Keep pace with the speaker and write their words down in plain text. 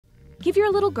Give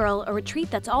your little girl a retreat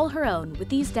that's all her own with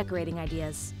these decorating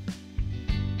ideas.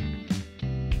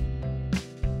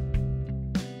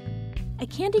 A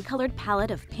candy-colored palette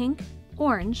of pink,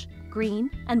 orange, green,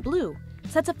 and blue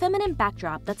sets a feminine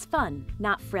backdrop that's fun,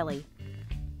 not frilly.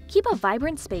 Keep a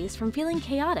vibrant space from feeling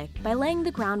chaotic by laying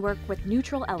the groundwork with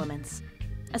neutral elements.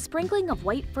 A sprinkling of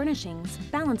white furnishings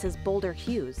balances bolder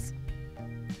hues.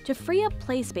 To free up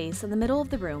play space in the middle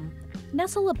of the room,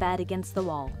 nestle a bed against the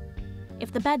wall.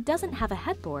 If the bed doesn't have a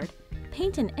headboard,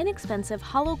 paint an inexpensive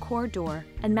hollow core door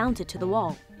and mount it to the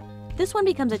wall. This one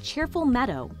becomes a cheerful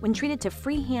meadow when treated to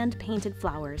freehand painted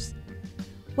flowers.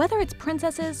 Whether it's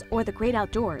princesses or the great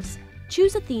outdoors,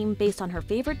 choose a theme based on her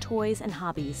favorite toys and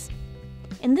hobbies.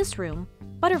 In this room,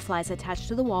 butterflies attached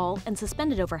to the wall and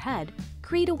suspended overhead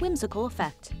create a whimsical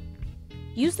effect.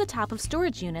 Use the top of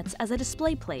storage units as a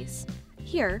display place.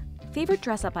 Here, favorite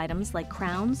dress-up items like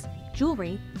crowns,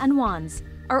 jewelry, and wands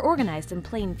are organized in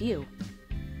plain view.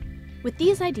 With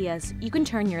these ideas, you can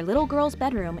turn your little girl's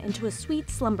bedroom into a sweet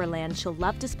slumberland she'll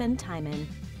love to spend time in.